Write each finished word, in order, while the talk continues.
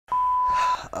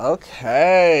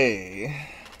Okay.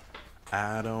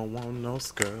 I don't want no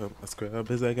scrub. A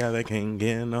scrub is a guy that can't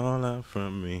get no love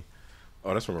from me.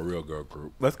 Oh, that's from a real girl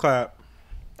group. Let's clap.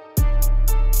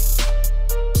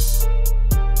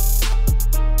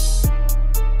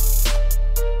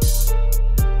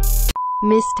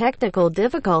 Miss Technical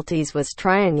Difficulties was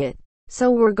trying it,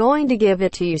 so we're going to give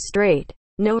it to you straight.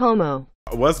 No homo.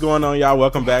 What's going on, y'all?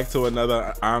 Welcome back to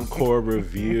another Encore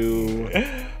review.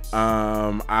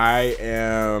 I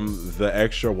am the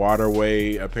extra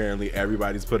waterway apparently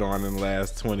everybody's put on in the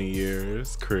last 20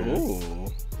 years, Chris. Ooh.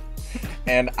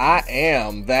 And I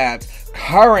am that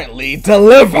currently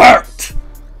delivered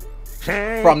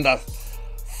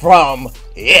from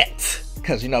it.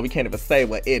 Because, you know, we can't even say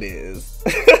what it is.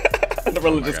 The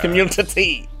religious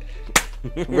community.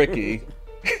 Ricky.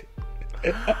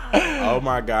 Oh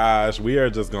my gosh. We are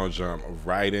just going to jump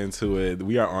right into it.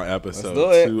 We are on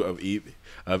episode 2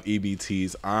 of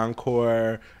EBT's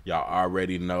Encore. Y'all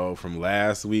already know from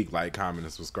last week, like, comment,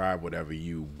 and subscribe, whatever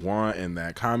you want in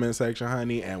that comment section,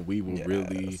 honey. And we will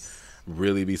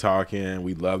really be talking.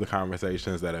 We love the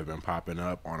conversations that have been popping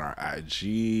up on our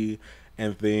IG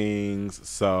and things.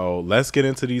 So let's get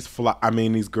into these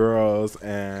girls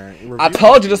and I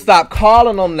told you to stop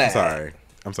calling them that.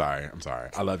 I'm sorry.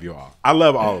 I love you all. I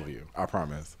love all of you. I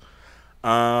promise.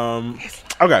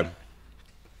 Okay.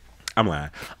 I'm lying.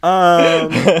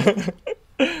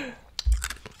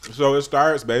 So it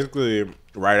starts basically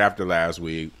right after last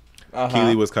week.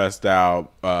 Keely was cussed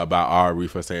out by Ari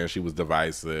for saying she was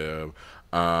divisive.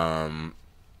 No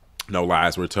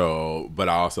lies were told, but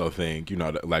I also think, you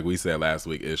know, like we said last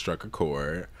week, it struck a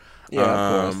chord.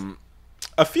 Yeah, of course.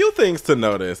 A few things to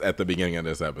notice at the beginning of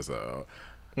this episode.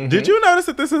 Did you notice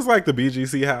that this is like the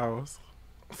BGC house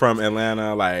from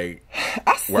Atlanta? Like,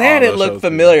 I said it looked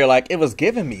familiar. Like, it was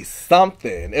giving me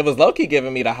something. It was low-key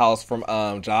giving me the house from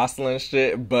Jocelyn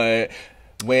shit, but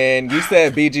when you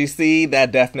said BGC,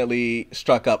 that definitely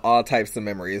struck up all types of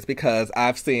memories because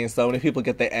I've seen so many people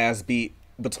get their ass beat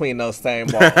between those same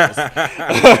walls.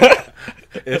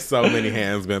 It's so many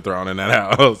hands been thrown in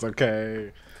that house,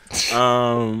 okay?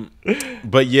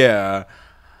 But yeah.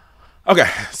 Okay,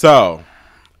 so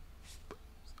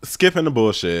skipping the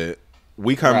bullshit,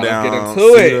 we come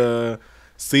down.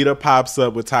 Cedar pops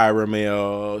up with Tyra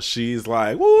Mail. She's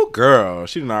like, "Woo, girl!"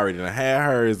 She already had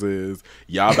hers.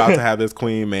 Y'all about to have this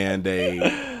queen mandate,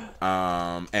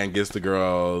 and gets the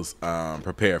girls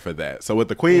prepared for that. So what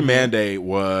the queen mandate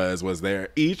was there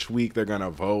each week they're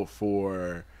gonna vote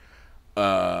for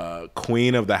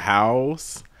queen of the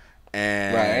house.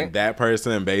 And that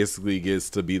person basically gets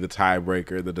to be the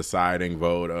tiebreaker, the deciding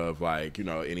vote of, like, you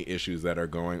know, any issues that are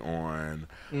going on.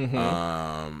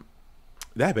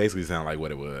 That basically sounded like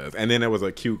what it was. And then there was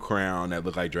a cute crown that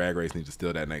looked like Drag Race needs to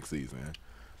steal that next season.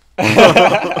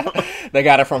 They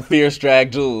got it from Fierce Drag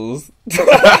Jewels.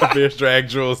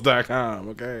 FierceDragJewels.com,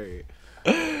 okay.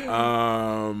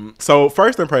 So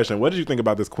first impression, what did you think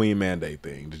about this queen mandate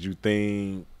thing? Did you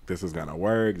think this is gonna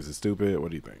work? Is it stupid?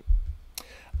 What do you think?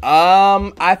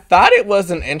 I thought it was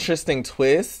an interesting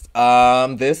twist.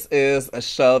 This is a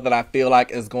show that I feel like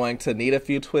is going to need a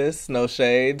few twists, no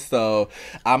shade. So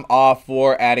I'm all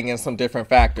for adding in some different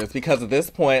factors because at this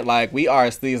point, like, we are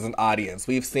a seasoned audience.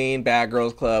 We've seen Bad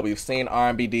Girls Club, we've seen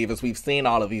R&B Divas, we've seen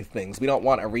all of these things. We don't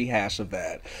want a rehash of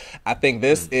that. I think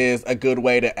this is a good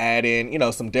way to add in, you know,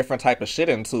 some different type of shit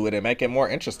into it and make it more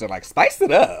interesting. Like, spice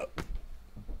it up.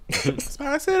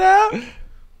 Spice it up.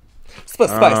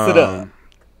 Spice it up.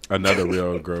 Another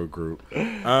real girl group. So you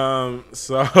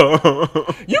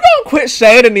gonna quit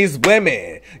shading these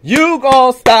women. You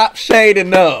gonna stop shading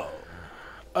them.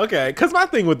 Okay, because my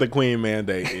thing with the queen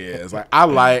mandate is, like, I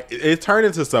like it turned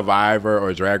into Survivor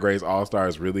or Drag Race All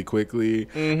Stars really quickly,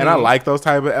 and I like those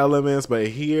type of elements. But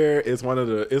here it's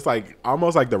it's like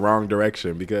almost like the wrong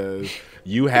direction because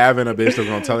you having a bitch that's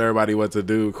gonna tell everybody what to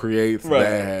do creates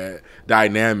that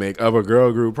dynamic of a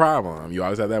girl group problem. You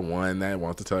always have that one that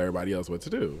wants to tell everybody else what to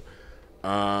do.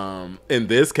 In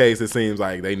this case, it seems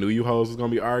like they knew you hoes was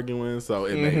gonna be arguing, so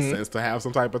it makes sense to have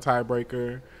some type of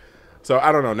tiebreaker. So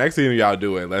I don't know. Next season y'all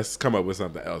do it, let's come up with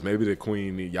something else. Maybe the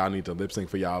queen, y'all need to lip sync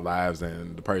for y'all lives,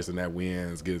 and the person that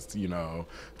wins gets, you know,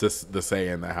 just the say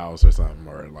in the house or something,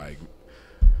 or like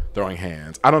throwing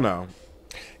hands. I don't know.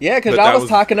 Yeah, because y'all was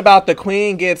talking about the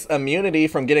queen gets immunity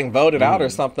from getting voted out or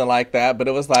something like that. But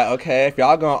it was like, okay, if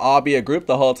y'all gonna all be a group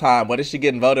the whole time, what is she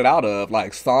getting voted out of?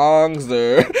 Like songs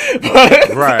or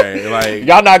right? Like,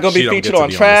 y'all not gonna be featured on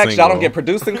tracks. Y'all don't get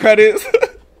producing credits.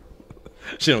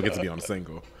 She don't get to be on a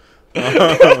single. Is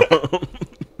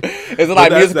it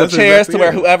like musical chairs to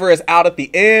where whoever is out at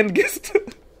the end gets to...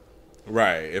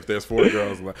 Right. If there's 4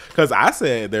 girls, because I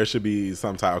said there should be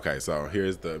some type. Okay, so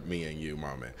here's the me and you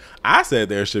moment. I said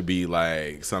there should be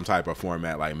like some type of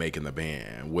format like Making the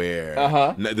Band, where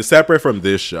the separate from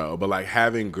this show, but like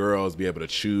having girls be able to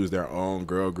choose their own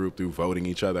girl group through voting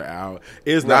each other out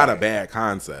is not a bad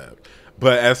concept.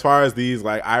 But as far as these,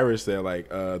 like Irish said, like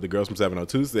the girls from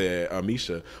 702 said,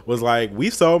 Misha was like, we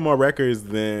sold more records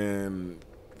than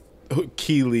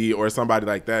Keely or somebody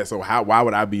like that. So why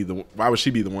would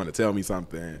she be the one to tell me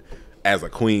something as a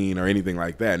queen or anything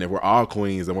like that? And if we're all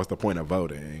queens, then what's the point of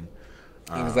voting?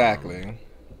 Exactly.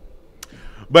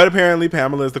 But apparently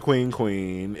Pamela is the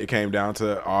queen. It came down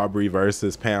to Aubrey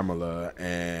versus Pamela,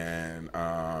 and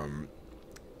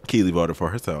Keely voted for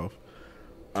herself.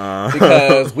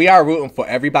 Because we are rooting for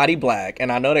everybody black,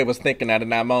 and I know they was thinking that in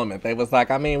that moment. They was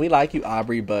like, I mean, we like you,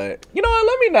 Aubrey, but you know what?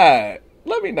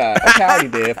 Let me not. Okay, I already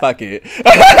did. Fuck it.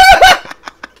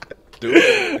 Do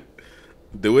it.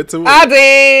 Do it to it. I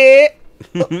did.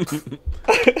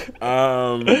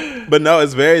 But no,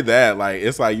 it's very that. Like,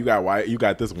 it's like you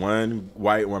got this one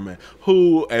white woman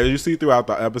who, as you see throughout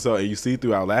the episode and you see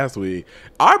throughout last week,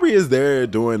 Aubrey is there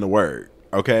doing the work.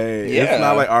 Okay? Yeah. It's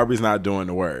not like Aubrey's not doing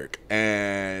the work.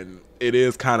 And it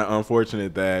is kind of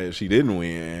unfortunate that she didn't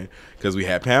win, because we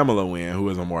had Pamela win, who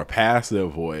is a more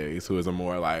passive voice, who is a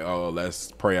more like, oh,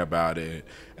 let's pray about it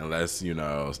and let's,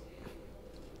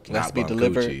 let's be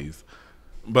delivered. Coochies.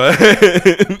 But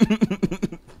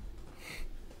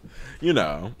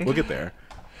we'll get there.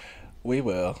 We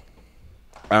will.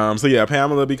 So yeah,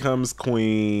 Pamela becomes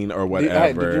queen or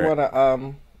whatever. Did you want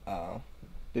to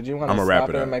Did you want to stop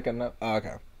it and make a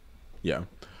okay. Yeah.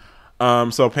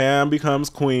 So Pam becomes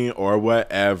queen or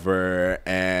whatever,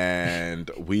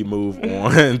 and we move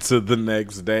on to the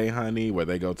next day, honey, where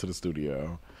they go to the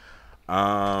studio. We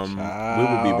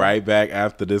will be right back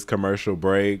after this commercial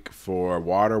break for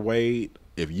water weight.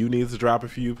 If you need to drop a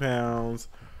few pounds,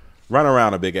 run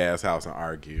around a big ass house and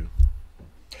argue.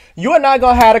 You are not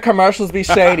gonna have the commercials be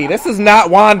shady. This is not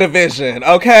WandaVision,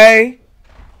 okay?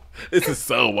 This is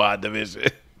so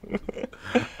WandaVision.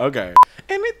 Okay.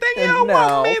 Anything you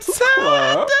want me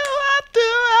to do.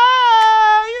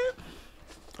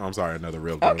 I'm sorry, another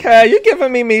real girl. Okay, you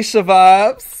giving me Misha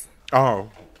vibes. Oh.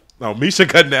 No, Misha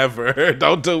could never.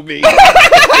 Don't do me.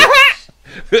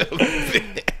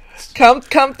 Come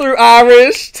through,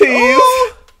 Irish tease.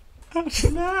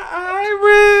 Not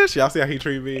Irish. Y'all see how he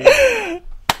treat me?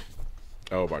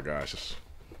 Oh my gosh.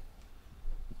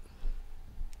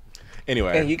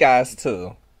 Anyway. And you guys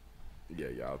too. Yeah,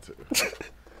 y'all too.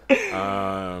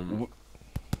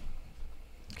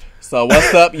 So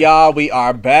what's up, y'all? We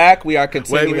are back. We are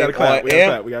continuing. Wait, we gotta clap. We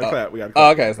gotta clap.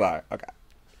 Oh, okay, sorry. Okay.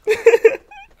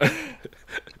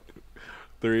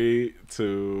 3,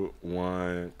 2,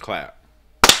 1, clap.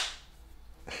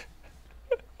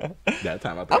 That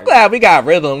time I'm glad we got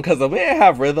rhythm, because if we didn't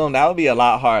have rhythm, that would be a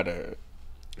lot harder.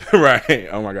 Right.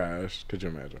 Oh my gosh. Could you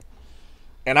imagine?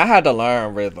 And I had to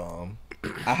learn rhythm.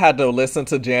 I had to listen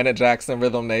to Janet Jackson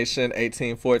Rhythm Nation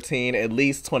 1814 at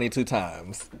least 22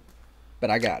 times. But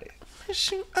I got it.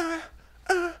 Miss you,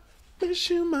 miss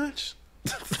you much.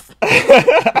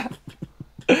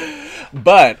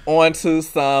 But on to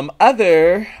some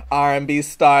other R&B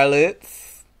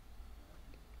starlets.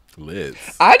 Liz.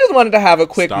 I just wanted to have a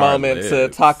quick moment Liz. to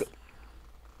talk.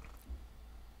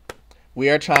 We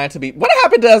are trying to be... What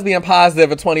happened to us being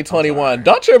positive in 2021?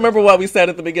 Don't you remember what we said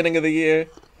at the beginning of the year?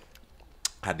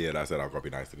 I did. I said I was going to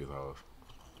be nice to these hoes.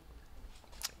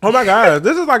 Oh my God.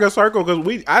 This is like a circle,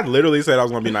 because I literally said I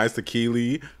was going to be nice to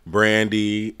Keely,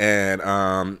 Brandy, and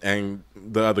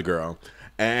the other girl.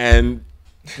 And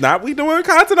now we doing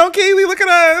content on Keely. Look at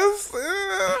us.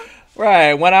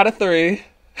 Right. 1 out of 3.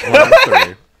 1 out of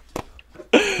 3.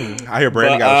 I hear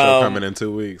Brandy got a show coming in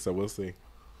 2 weeks, so we'll see.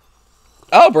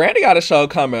 Oh, Brandy got a show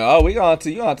coming. Oh, you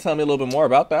gonna tell me a little bit more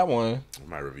about that one. I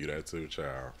might review that too,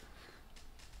 child.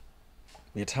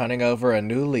 You're turning over a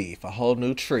new leaf, a whole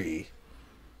new tree.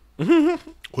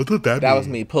 What did that mean? That was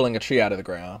me pulling a tree out of the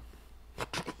ground.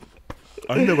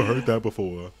 I never heard that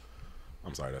before.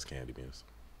 I'm sorry, that's Candy Beans.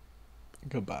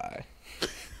 Goodbye.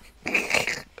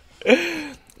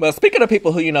 But speaking of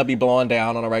people who, be blowing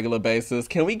down on a regular basis,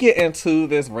 can we get into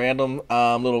this random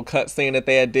little cut scene that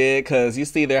they had did? Because you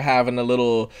see they're having a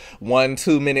little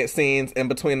 1-2 minute scenes in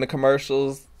between the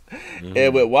commercials. Mm-hmm.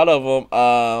 And with one of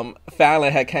them,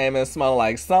 Fallon had came in smelling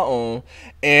like something.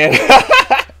 And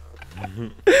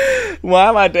why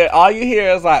am I dead? All you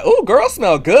hear is like, ooh, girl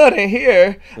smell good in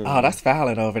here. Mm-hmm. Oh, that's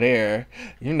Fallon over there.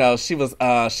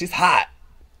 She's hot.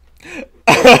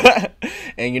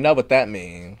 And you know what that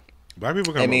means. Black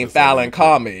people come. I mean, Fallon,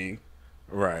 call me.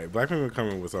 Right. Black people come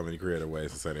in with so many creative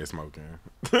ways to say they're smoking.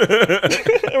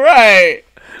 Right.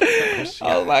 I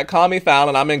was like, call me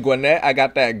Fallon. I'm in Gwinnett. I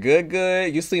got that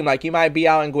good. You seem like you might be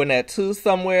out in Gwinnett too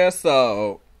somewhere,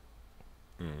 so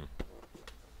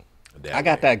I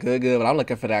got that good, but I'm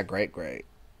looking for that great.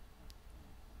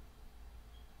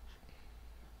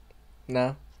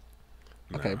 No?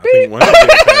 Okay. I think once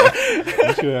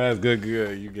you get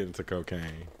good, you get into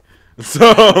cocaine.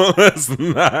 So let's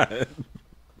not.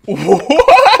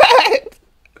 What?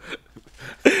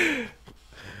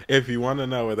 If you want to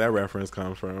know where that reference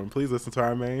comes from, please listen to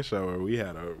our main show where we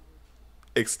had a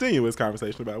extenuous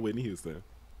conversation about Whitney Houston.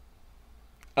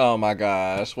 Oh my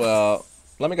gosh. Well,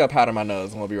 let me go powder my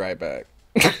nose and we'll be right back.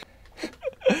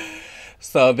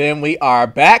 So then we are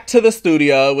back to the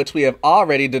studio, which we have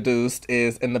already deduced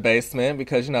is in the basement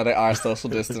because, you know, they are social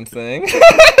distancing.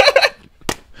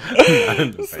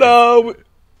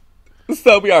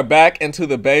 So we are back into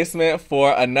the basement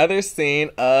for another scene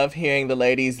of hearing the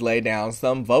ladies lay down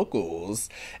some vocals.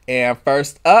 And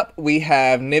first up, we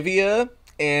have Nivea,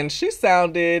 and she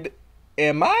sounded,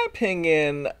 in my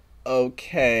opinion,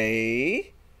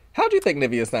 okay. How do you think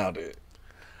Nivea sounded?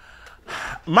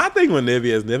 My thing with Nivea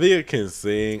is Nivea can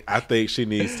sing. I think she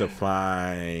needs to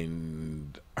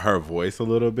find her voice a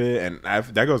little bit, and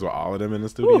that goes with all of them in the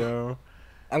studio. Ooh.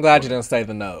 I'm glad you didn't say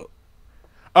the note.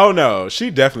 Oh no, she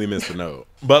definitely missed the note.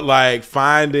 But like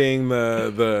finding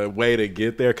the way to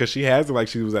get there, because she has it like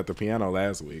she was at the piano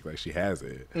last week. Like she has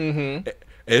it. Mm-hmm.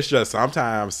 It's just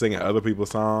sometimes singing other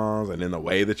people's songs and in the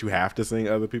way that you have to sing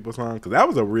other people's songs. Because that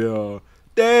was a real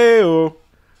Deo.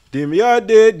 Dimmy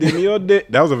your dick.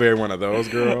 That was a very one of those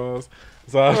girls.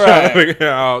 So I was trying to figure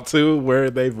out too where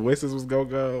their voices was gonna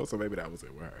go. So maybe that was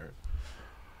it with her.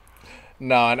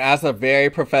 No, and as a very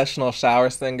professional shower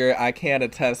singer, I can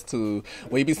attest to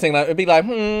when you be singing, it'd be like,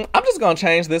 I'm just gonna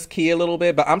change this key a little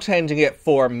bit, but I'm changing it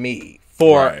for me.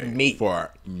 For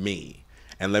me.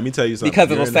 And let me tell you something.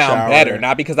 Because it'll sound better,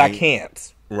 not because I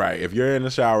can't. Right. If you're in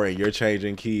the shower and you're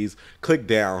changing keys, click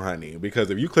down, honey. Because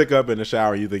if you click up in the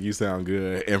shower and you think you sound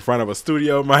good in front of a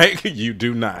studio mic, you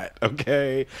do not.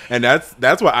 Okay? And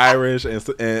that's what Irish and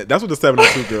that's what the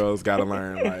 702 girls got to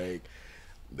learn. Like,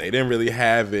 they didn't really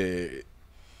have it.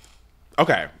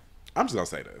 Okay. I'm just going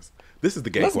to say this. This is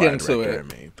the gay choir director in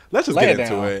me. Let's just get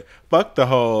into it. Fuck the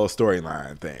whole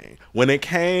storyline thing. When it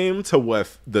came to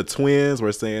what the twins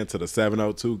were saying to the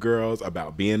 702 girls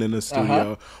about being in the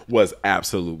studio was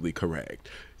absolutely correct.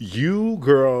 You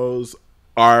girls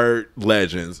are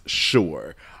legends,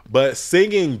 sure. But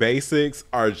singing basics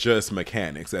are just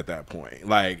mechanics at that point.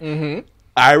 Like,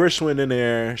 Irish went in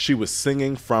there. She was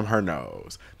singing from her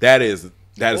nose. That is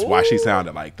why she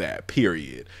sounded like that,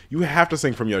 period. You have to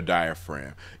sing from your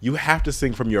diaphragm. You have to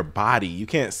sing from your body. You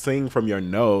can't sing from your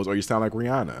nose or you sound like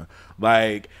Rihanna.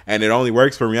 Like, and it only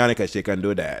works for Rihanna because she can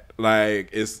do that.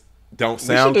 Like, don't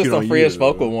sound cute on you. We should do some Freeish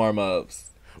vocal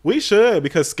warm-ups. We should,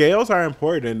 because scales are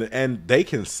important and they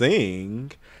can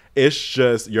sing. It's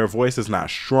just your voice is not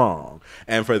strong.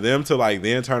 And for them to like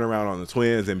then turn around on the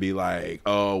twins and be like,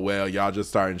 oh, well, y'all just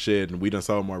starting shit and we done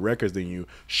sold more records than you.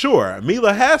 Sure,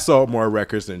 Mila has sold more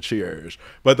records than Cheers.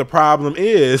 But the problem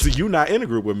is you not in a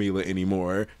group with Mila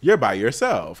anymore. You're by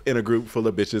yourself in a group full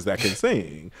of bitches that can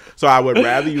sing. So I would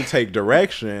rather you take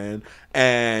direction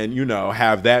and, you know,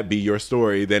 have that be your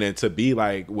story than it to be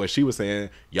like what she was saying,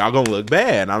 y'all gonna look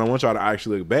bad. I don't want y'all to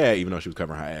actually look bad, even though she was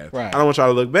covering her ass. Right. I don't want y'all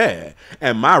to look bad.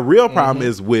 And my real problem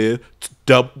is with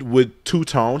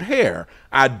two-toned hair.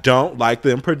 I don't like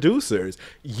them producers.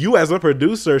 You as a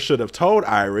producer should have told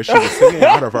Irish she was singing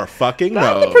out of her fucking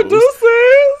nose. The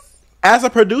producers. As a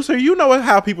producer, you know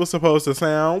how people supposed to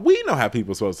sound. We know how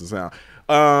people supposed to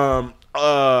sound.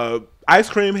 Ice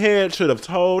Cream Head should have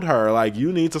told her, like,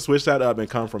 you need to switch that up and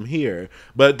come from here.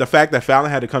 But the fact that Fallon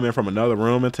had to come in from another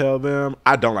room and tell them,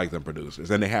 I don't like them producers,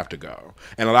 and they have to go.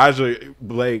 And Elijah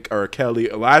Blake or Kelly,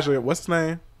 what's his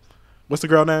name? What's the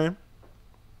girl name?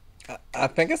 I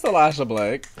think it's Elijah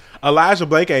Blake. Elijah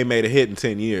Blake ain't made a hit in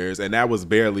 10 years, and that was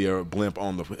barely a blimp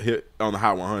on the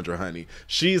Hot 100, honey.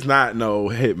 She's not no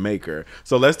hit maker.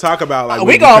 So let's talk about like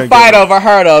we gonna fight over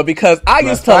her though, because I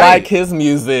used to like his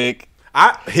music.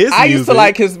 I used to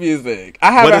like his music.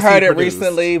 I haven't heard it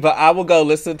recently, but I will go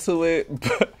listen to it.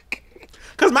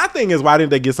 Because my thing is, why didn't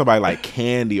they get somebody like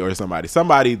Candy or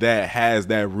somebody that has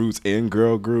that roots in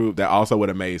girl group that also would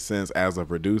have made sense as a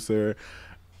producer?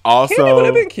 Also, Candy would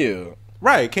have been cute.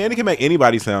 Right, Candy can make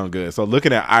anybody sound good. So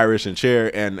looking at Irish and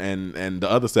Cher and the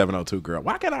other 702 girl,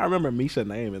 why can't I remember Misha's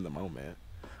name in the moment?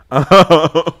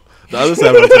 The other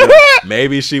 702,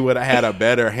 maybe she would have had a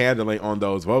better handling on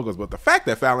those vocals. But the fact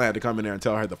that Fallon had to come in there and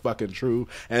tell her the fucking truth,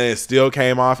 and it still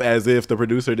came off as if the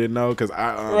producer didn't know, because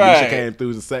Misha came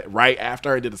through the set right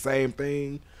after her, did the same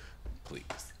thing. Please.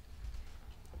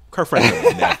 Kirk Franklin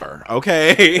would never,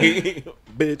 okay?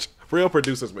 Bitch, real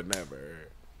producers would never.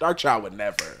 Darkchild would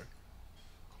never.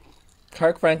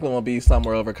 Kirk Franklin will be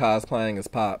somewhere over cosplaying as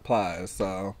Plies,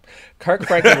 so Kirk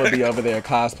Franklin will be over there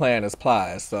cosplaying as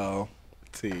Plies, so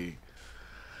T.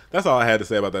 That's all I had to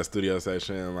say about that studio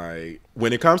session. Like,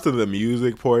 when it comes to the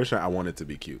music portion, I want it to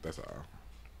be cute. That's all.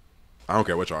 I don't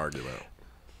care what you argue about.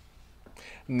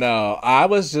 No, I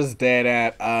was just dead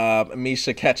at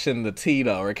Misha catching the tea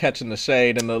though, or catching the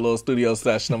shade in the little studio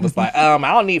session. I was like, I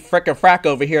don't need frickin' frack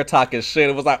over here talking shit.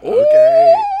 It was like, ooh.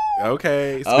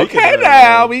 Okay. Okay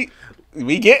now, we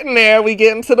getting there. We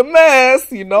getting to the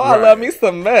mess. You know, right. I love me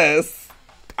some mess.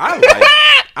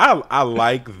 I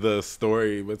like the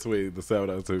story between the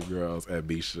 702 girls and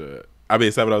Misha. I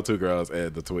mean, 702 girls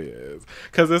and the twins.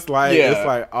 Because it's like,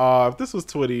 if this was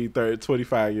 20, 30,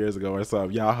 25 years ago or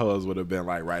something, y'all hoes would have been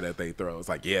like right at their throats.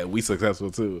 Like, yeah, we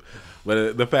successful too.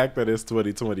 But the fact that it's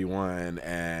 2021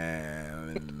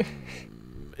 and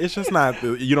it's just not,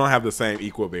 you don't have the same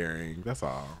equal bearing. That's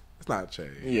all. It's not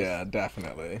change. Yeah,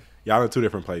 definitely. Y'all in two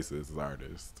different places as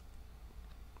artists.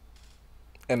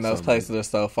 And those places are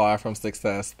so far from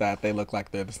success that they look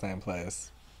like they're the same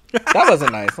place. That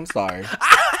wasn't nice. I'm sorry.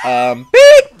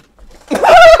 Beep!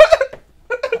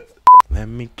 Let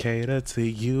me cater to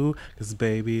you, cause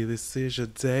baby, this is your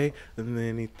day, and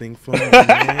anything for me,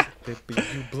 baby,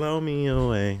 you blow me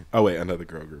away. Oh wait, another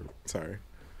girl group. Sorry,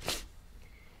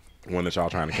 one that y'all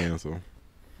trying to cancel.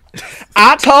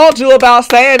 I told you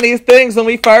about saying these things when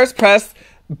we first pressed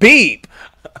beep.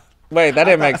 Wait, that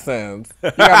didn't make sense.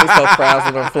 You got me so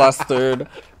frazzled and flustered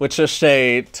with your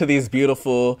shade to these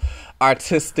beautiful,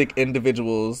 artistic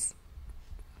individuals.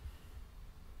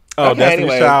 Oh, okay, Destiny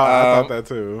anyway, Child. I thought that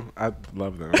too. I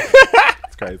love them.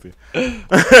 It's crazy.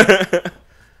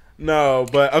 No,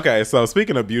 but okay. So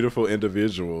speaking of beautiful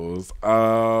individuals,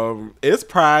 it's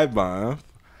Pride Month.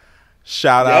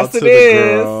 Shout out to the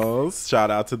girls.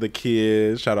 Shout out to the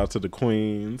kids. Shout out to the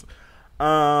queens.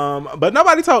 But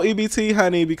nobody told EBT,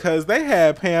 honey, because they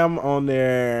had Pam on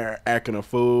there acting a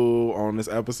fool on this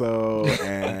episode,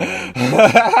 and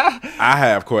I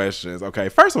have questions. Okay,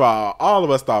 first of all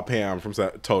of us thought Pam from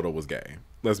Total was gay.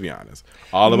 Let's be honest.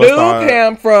 All of us thought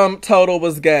Pam from Total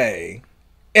was gay,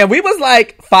 and we was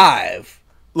like 5.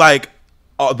 Like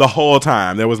the whole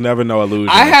time, there was never no illusion.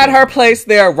 I had her placed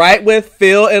there right with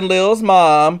Phil and Lil's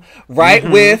mom, right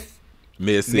with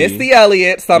Missy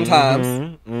Elliott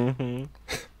sometimes.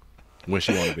 When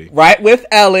she want to be. Right with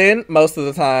Ellen most of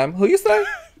the time. Who you say?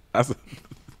 I'm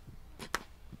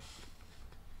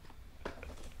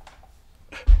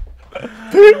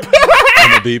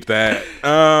gonna beep that.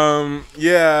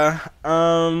 Yeah.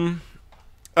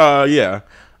 Yeah.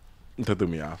 That threw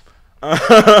me off.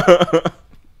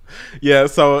 Yeah,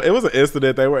 so it was an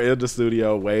incident. They were in the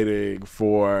studio waiting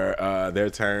for their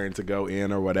turn to go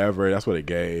in or whatever. That's what it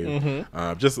gave.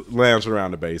 Just lounging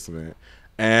around the basement.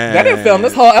 And they didn't film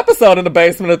this whole episode in the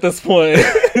basement at this point.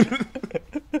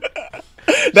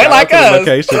 They like us.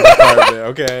 Location department,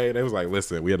 okay? They was like,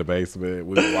 listen, we in the basement.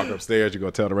 We walk upstairs. You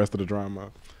go tell the rest of the drama.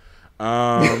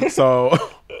 So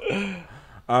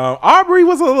Aubrey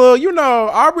was a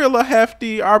little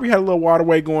hefty. Aubrey had a little water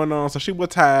weight going on, so she was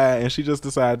tired, and she just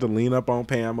decided to lean up on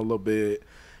Pam a little bit.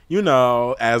 You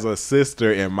know, as a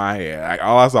sister in my head, like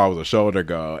all I saw was a shoulder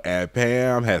go, and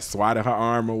Pam had swatted her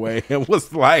arm away and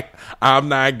was like, "I'm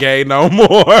not gay no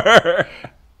more.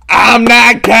 I'm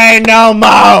not gay no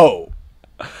more."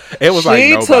 It was like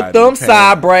she took them Pam.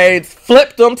 Side braids,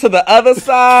 flipped them to the other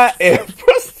side, and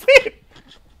proceeded.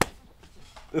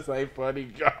 This ain't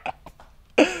funny, God.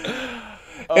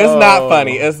 It's not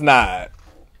funny. It's not.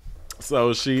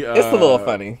 So she. It's a little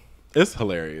funny. It's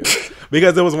hilarious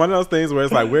because it was one of those things where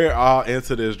it's like we're all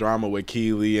into this drama with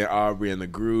Keely and Aubrey and the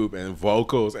group and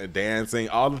vocals and dancing,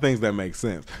 all the things that make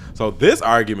sense. So this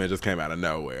argument just came out of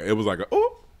nowhere. It was like, a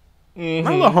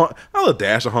little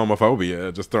dash of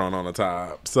homophobia just thrown on the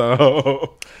top.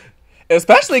 So,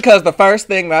 especially because the first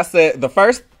thing that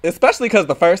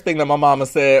my mama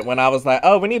said when I was like,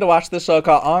 "Oh, we need to watch this show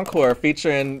called Encore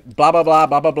featuring blah blah blah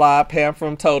blah blah blah Pam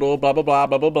from Total blah blah blah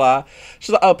blah blah blah." She's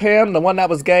like, "Oh, Pam, the one that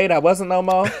was gay that wasn't no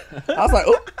more." I was like,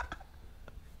 "Ooh."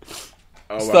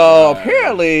 So God.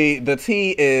 Apparently the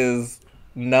tea is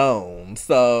known.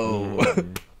 So.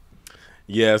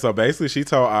 Yeah, so basically she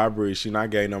told Aubrey she not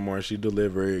gay no more. She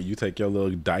delivered, you take your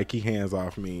little dykey hands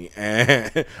off me.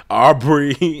 And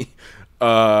Aubrey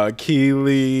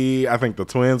Keely, I think the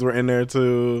twins were in there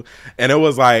too, and it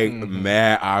was like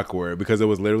mad awkward because it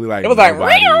was literally like it was nobody,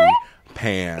 like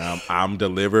Pam, I'm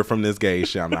delivered from this gay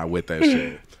shit. I'm not with that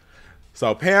shit.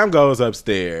 So Pam goes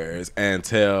upstairs and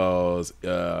tells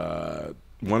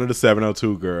one of the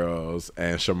 702 girls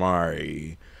and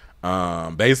Shamari,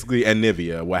 basically, and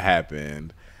Nivea what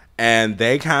happened. And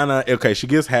they kind of, okay, she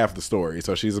gives half the story.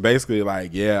 So she's basically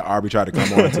like, yeah, Arby tried to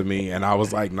come on to me. And I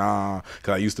was like, nah,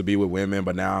 because I used to be with women,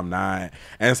 but now I'm not.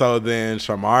 And so then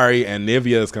Shamari and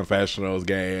Nivea's confessionals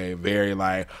gave very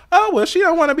like, oh, well, she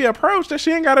don't want to be approached. And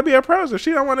she ain't got to be approached. If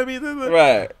she don't want to be.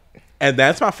 Right. And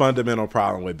that's my fundamental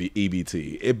problem with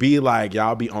EBT. It be like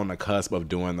y'all be on the cusp of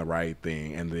doing the right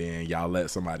thing, and then y'all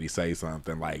let somebody say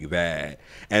something like that,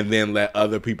 and then let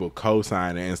other people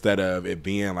co-sign it instead of it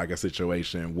being like a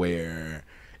situation where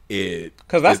it.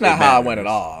 Because that's not how it went at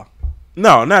all.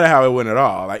 No, not how it went at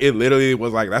all. Like it literally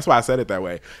was like, that's why I said it that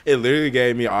way. It literally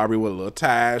gave me Aubrey with a little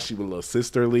tie. She was a little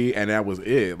sisterly, and that was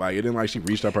it. Like it didn't like she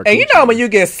reached up her. And you know when you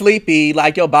get sleepy,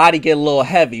 like your body get a little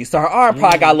heavy. So her arm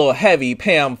probably got a little heavy.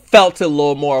 Pam felt it a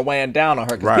little more weighing down on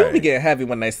her because people be getting heavy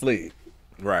when they sleep.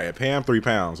 Right. Pam 3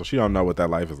 pounds, so she don't know what that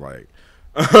life is like.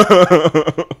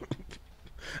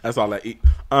 That's all I eat.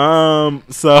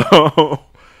 So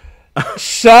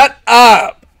shut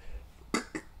up.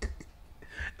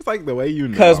 It's like the way you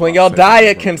know. Because when your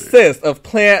diet consists of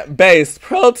plant-based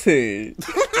protein.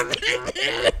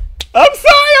 I'm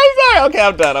sorry. Okay,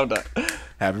 I'm done.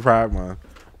 Happy Pride Month.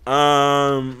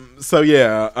 So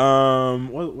yeah.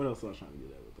 What else was I trying to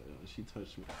get at with that? She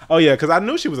touched me. Oh yeah, because I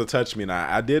knew she was a touch me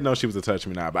not. I did know she was a touch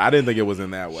me not, but I didn't think it was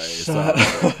in that way. So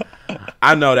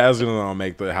I know that was gonna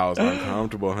make the house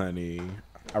uncomfortable, honey.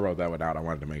 I wrote that one out. I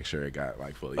wanted to make sure it got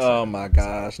like fully. Oh my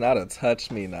gosh, not a touch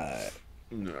me not.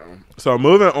 No. So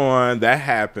moving on, that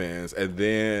happens, and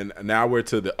then now we're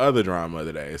to the other drama of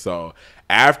the day. So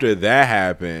after that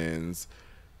happens,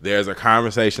 there's a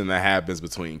conversation that happens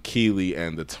between Keely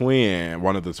and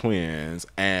one of the twins,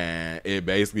 and it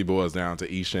basically boils down to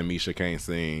Isha and Misha can't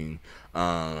sing.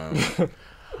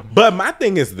 But my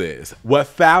thing is this. What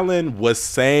Fallon was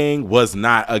saying was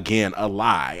not, again, a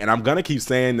lie. And I'm going to keep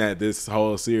saying that this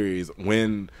whole series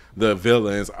when the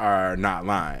villains are not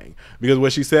lying. Because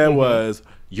what she said was,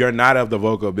 you're not of the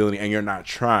vocal ability and you're not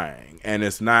trying. And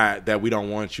it's not that we don't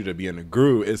want you to be in the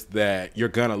group. It's that you're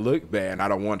going to look bad. And I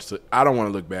don't want to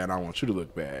look bad. And I want you to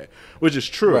look bad. Which is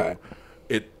true. Right.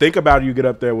 Think about it, you get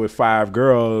up there with 5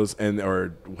 girls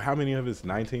or how many of it's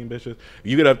 19 bitches?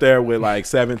 You get up there with like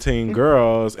 17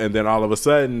 girls and then all of a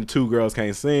sudden 2 girls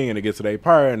can't sing and it gets to their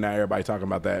part and now everybody talking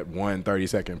about that 1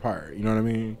 30-second part. You know what I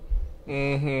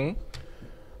mean?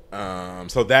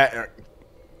 So that,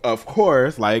 of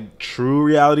course, like true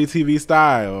reality TV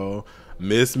style,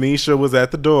 Miss Misha was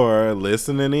at the door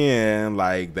listening in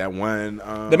like that one.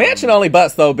 The mansion only but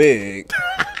so big.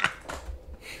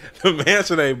 The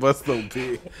mansion ain't but so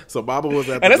big. So Baba was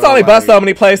at the and it's door, only but like, so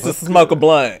many places to smoke a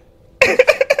blunt.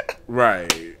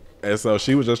 Right. And so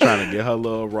she was just trying to get her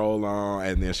little roll on,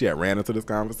 and then she had ran into this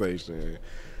conversation.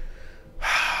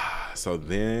 So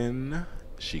then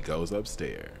she goes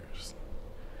upstairs.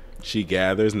 She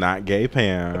gathers not gay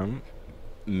Pam,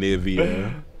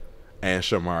 Nivea, and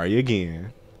Shamari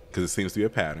again, because it seems to be a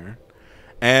pattern.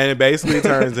 And it basically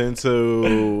turns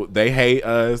into they hate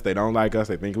us, they don't like us,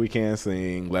 they think we can't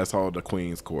sing, let's hold the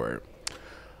Queen's Court.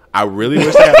 I really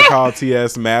wish I had to call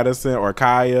T.S. Madison or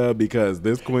Kaya because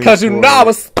this Queen's Court... Because you know I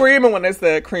was screaming when they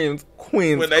said Queen's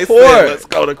Court. When they said, let's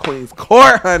go to Queen's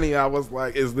Court, honey, I was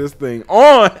like, is this thing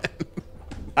on?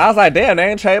 I was like, damn, they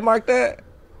ain't trademarked that?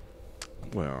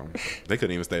 Well, they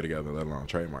couldn't even stay together, let alone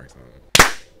trademark something.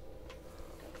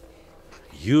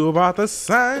 You brought the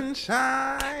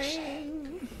sunshine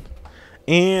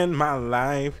in my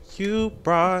life. You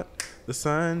brought the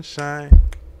sunshine.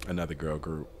 Another girl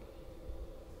group.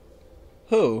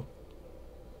 Who?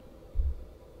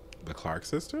 The Clark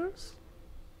sisters?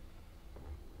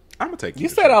 I'm going to take you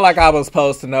said that like I was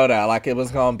supposed to know that. Like it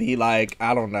was going to be like,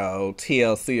 I don't know,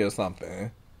 TLC or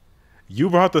something. You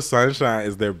Brought the Sunshine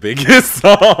is their biggest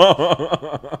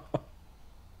song.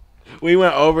 We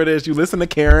went over this. You listen to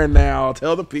Karen now.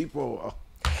 Tell the people.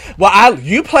 Well,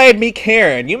 you played me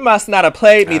Karen. You must not have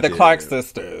played me the Clark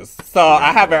sisters. So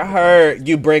I haven't heard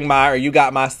you bring my or you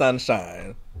got my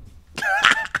sunshine.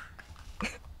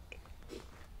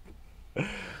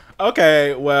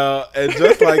 Okay, well, and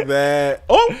just like that.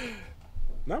 Oh,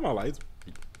 not my lights.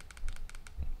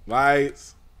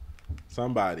 Lights.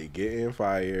 Somebody getting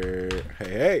fired.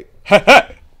 Hey.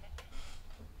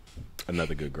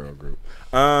 Another good girl group.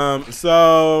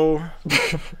 So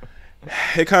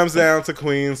it comes down to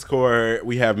Queen's Court.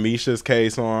 We have Misha's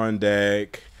case on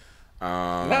deck.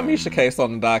 Not Misha Case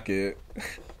on the docket.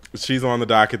 She's on the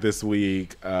docket this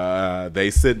week. They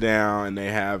sit down and they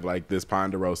have like this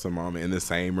Ponderosa moment in the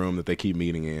same room that they keep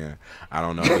meeting in. I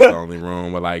don't know if it's the only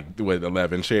room with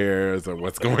 11 chairs or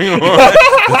what's going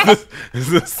on. It's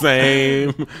the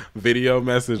same video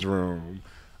message room.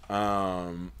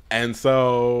 And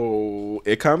so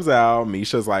it comes out.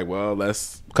 Misha's like, well,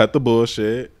 let's cut the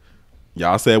bullshit.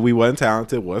 Y'all said we wasn't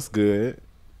talented. What's good?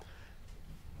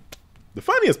 The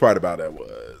funniest part about that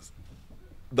was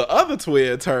the other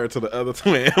twin turned to the other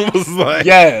twin and was like,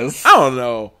 yes. I don't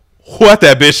know what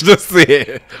that bitch just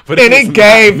said. But it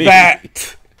gave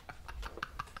that.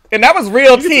 And that was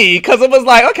real tea, because it was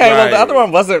like, okay, well, the other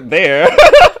one wasn't there.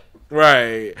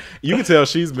 Right. You can tell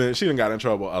she done got in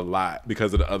trouble a lot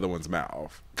because of the other one's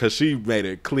mouth. Because she made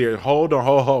it clear, hold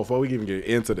on, before we even get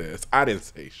into this, I didn't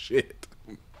say shit.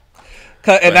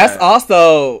 And that's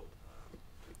also...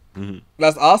 Mm-hmm.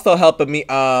 That's also helping me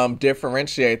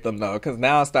differentiate them though, because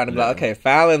now I'm starting to be like, okay,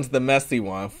 Fallon's the messy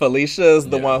one, Felicia's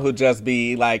the one who just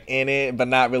be like in it but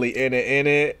not really in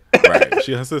it. Right,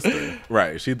 she her sister.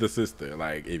 Right, she's the sister.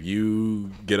 Like, if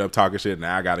you get up talking shit,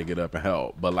 now I gotta get up and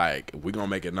help. But like, we gonna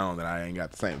make it known that I ain't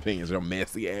got the same opinions as your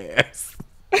messy ass.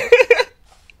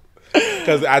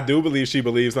 Because I do believe she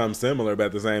believes something similar, but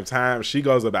at the same time, she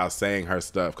goes about saying her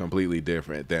stuff completely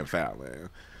different than Fallon.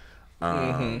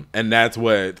 And that's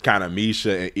what kind of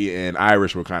Misha and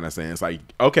Irish were kind of saying. It's like,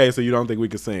 okay, so you don't think we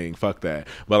can sing? Fuck that.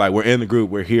 But like, we're in the group,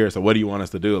 we're here. So what do you want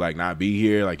us to do? Like, not be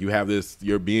here? Like, you have this,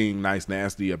 you're being nice,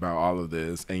 nasty about all of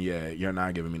this, and yeah, you're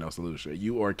not giving me no solution.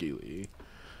 You or Keely.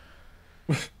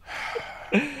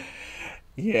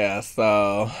 Yeah,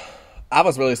 so I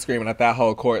was really screaming at that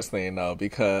whole court scene though,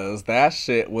 because that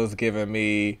shit was giving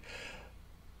me,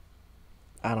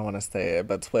 I don't want to say it,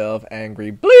 but 12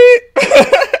 angry bleep.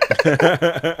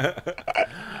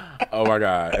 Oh my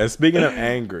God. And speaking of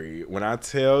angry, when I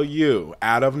tell you,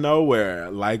 out of nowhere,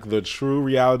 like the true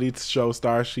reality show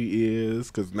star she is,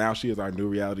 because now she is our new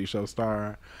reality show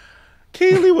star,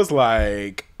 Keely was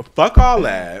like, fuck all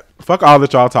that. Fuck all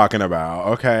that y'all talking about.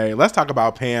 Okay, let's talk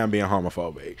about Pam being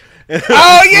homophobic.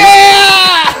 Oh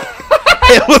yeah!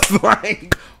 It was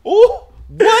like, ooh,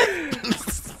 what?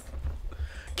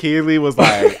 Keely was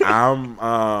like,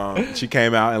 she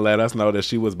came out and let us know that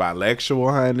she was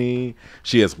bisexual, honey.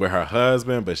 She is with her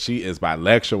husband, but she is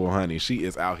bisexual, honey. She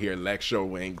is out here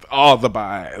lecturing all the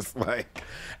bis. Like,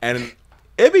 and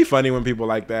it'd be funny when people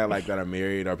like that are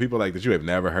married, or people like that you have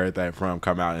never heard that from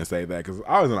come out and say that, because it's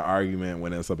always an argument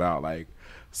when it's about like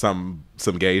some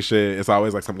gay shit. It's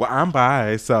always like well, I'm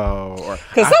bi, so, or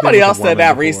because somebody else said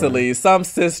that recently. Some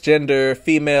cisgender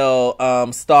female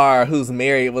star who's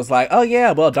married was like, oh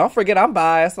yeah, well, don't forget I'm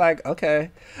bi. It's like,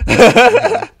 okay.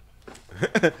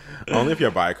 Only if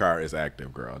your bi card is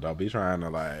active, girl. Don't be trying to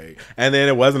like. And then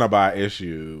it wasn't a bi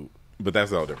issue, but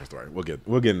that's a whole different story. We'll get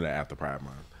into that after Pride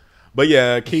Month. But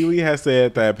yeah, Keely has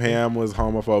said that Pam was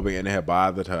homophobic and it had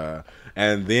bothered her,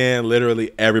 and then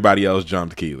literally everybody else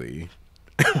jumped Keely.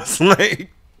 It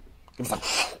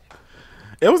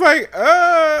was like,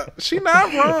 she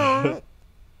not wrong.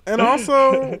 And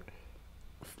also,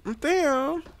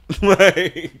 damn.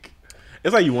 Like,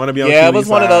 it's like you want to be on Keely's side. It was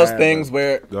one of those things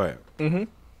where... Go ahead. Mm-hmm.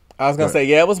 I was going to say,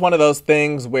 yeah, it was one of those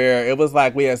things where it was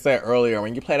like we had said earlier,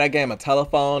 when you play that game of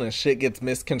telephone and shit gets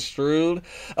misconstrued,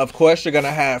 of course you're going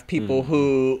to have people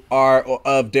who are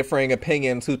of differing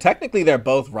opinions who technically they're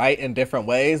both right in different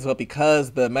ways, but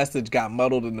because the message got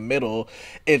muddled in the middle,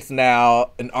 it's now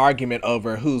an argument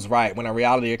over who's right, when in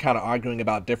reality you're kind of arguing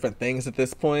about different things at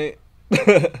this point.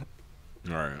 All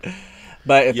right.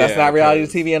 But if that's not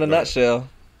reality TV in a nutshell...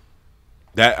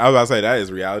 That I was about to say, that is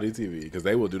reality TV, because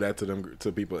they will do that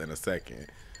to people in a second.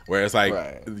 Where it's like,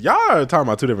 y'all are talking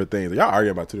about two different things. Y'all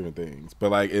arguing about two different things,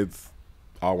 but like it's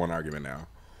all one argument now.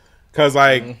 Because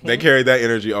like they carried that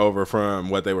energy over from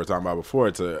what they were talking about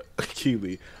before to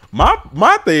Keely. My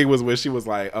thing was when she was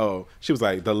like,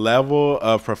 the level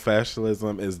of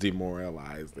professionalism is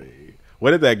demoralizing.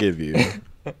 What did that give you?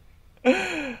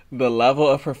 The level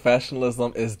of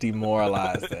professionalism is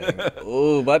demoralizing.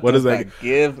 Ooh, what does that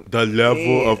give? The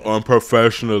level of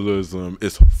unprofessionalism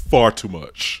is far too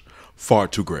much. Far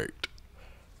too great.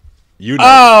 You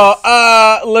know.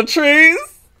 Latrice?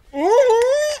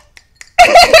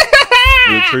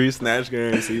 Latrice Snatch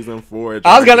Game Season 4.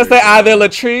 I was going to say either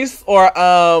Latrice or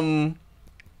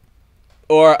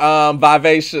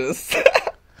Vivacious.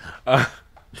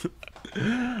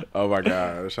 Oh my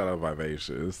God, shout out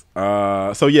Vivacious.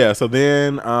 So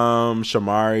then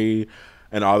Shamari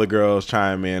and all the girls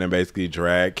chime in and basically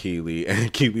drag Keely,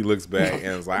 and Keely looks back and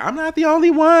is like, I'm not the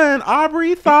only one.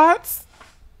 Aubrey, thoughts?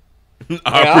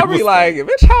 Aubrey like,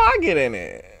 bitch, how I get in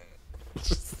it?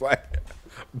 Just like,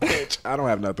 bitch, I don't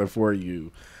have nothing for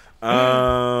you.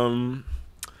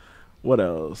 What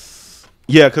else?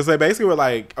 Yeah, because they basically were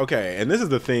like, okay, and this is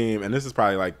the theme, and this is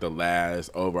probably like the last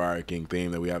overarching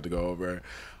theme that we have to go over.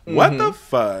 What the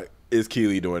fuck is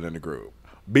Keely doing in the group?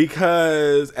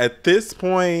 Because at this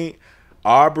point,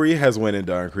 Aubrey has went and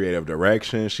done creative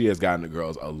direction. She has gotten the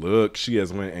girls a look. She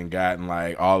has went and gotten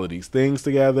like all of these things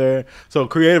together. So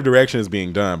creative direction is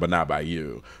being done, but not by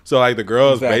you. So like the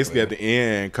girls basically at the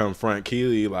end confront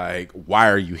Keely like, why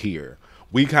are you here?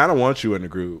 We kind of want you in the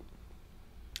group.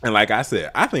 And like I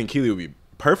said, I think Keely would be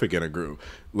perfect in a group.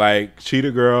 Like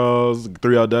Cheetah Girls,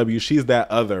 3LW, she's that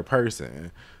other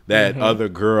person. That other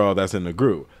girl that's in the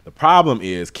group. The problem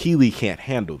is Keely can't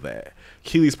handle that.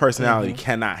 Keely's personality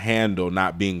cannot handle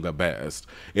not being the best.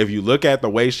 If you look at the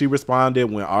way she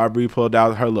responded when Aubrey pulled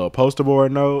out her little poster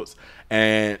board notes,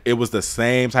 and it was the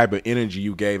same type of energy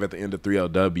you gave at the end of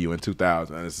 3LW in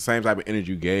 2000. And it's the same type of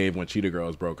energy you gave when Cheetah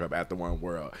Girls broke up at the One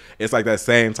World. It's like that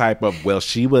same type of, well,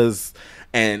 she was,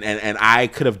 and I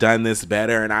could have done this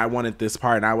better, and I wanted this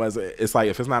part, and I was. It's like,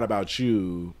 if it's not about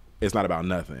you, it's not about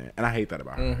nothing. And I hate that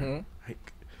about her.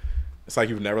 Like, it's like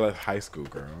you've never left high school,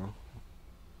 girl.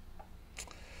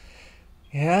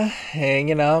 Yeah, and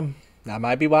you know, that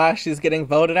might be why she's getting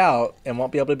voted out and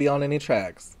won't be able to be on any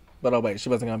tracks. But oh wait, she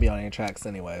wasn't going to be on any tracks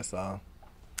anyway, so.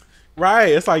 Right,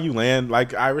 it's like you land,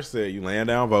 like Iris said, you land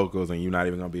down vocals and you're not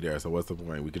even going to be there. So what's the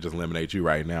point? We could just eliminate you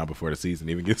right now before the season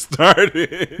even gets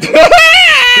started.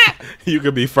 You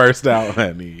could be first out,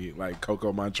 honey, like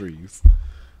Coco Montrese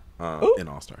in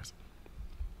All Stars.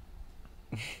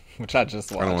 Which I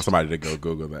just watched. I don't want somebody to go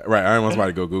Google that. Right, I don't want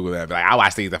somebody to go Google that and be like, I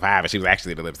watched season 5 and she was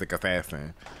actually the lipstick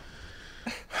assassin.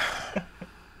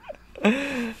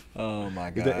 Oh my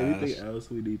gosh. Is there anything else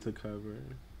we need to cover?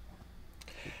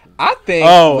 I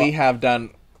think we have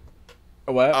done.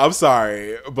 What? I'm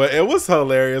sorry, but it was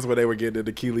hilarious when they were getting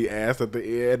into Keely ass at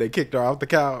the end. They kicked her off the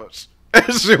couch.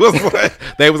 She was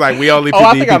like, they was like, we only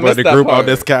need people in the group on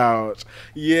this couch.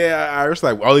 Yeah, I was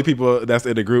like, only people that's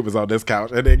in the group is on this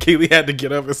couch. And then Keely had to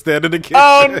get up and stand in the kitchen.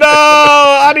 Oh no,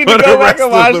 I need to go back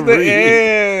and watch the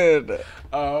end.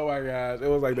 Oh my gosh, it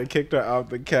was like they kicked her off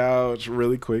the couch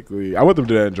really quickly. I want them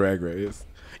to do that in Drag Race.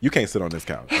 You can't sit on this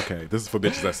couch, okay? This is for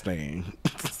bitches that's staying.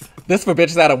 This for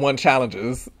bitches that have won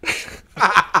challenges.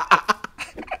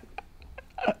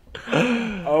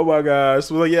 Oh my gosh.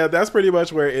 Well, yeah, that's pretty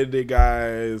much where it ended,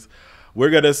 guys. We're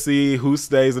going to see who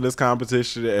stays in this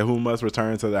competition and who must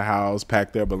return to the house,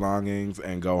 pack their belongings,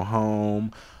 and go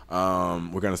home.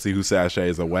 We're going to see who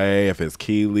sashays away, if it's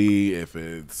Keely, if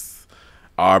it's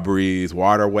Aubrey's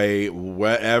water weight.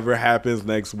 Whatever happens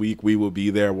next week, we will be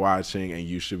there watching, and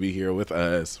you should be here with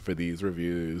us for these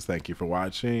reviews. Thank you for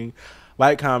watching.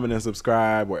 Like, comment, and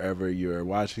subscribe wherever you're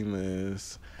watching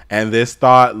this. And this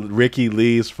thought, Ricky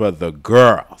leaves for the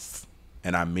girls.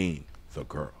 And I mean the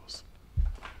girls.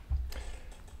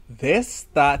 This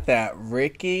thought that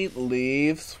Ricky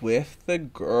leaves with the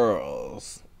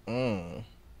girls.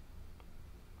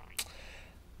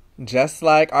 Just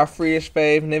like our Freeish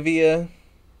fave, Nivea,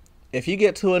 if you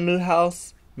get to a new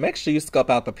house, make sure you scope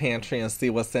out the pantry and see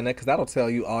what's in it, because that'll tell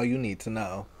you all you need to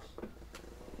know.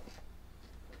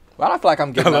 Well, I feel like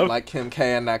I'm getting up like Kim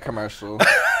K in that commercial.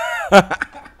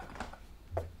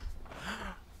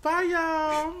 Bye,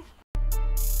 y'all.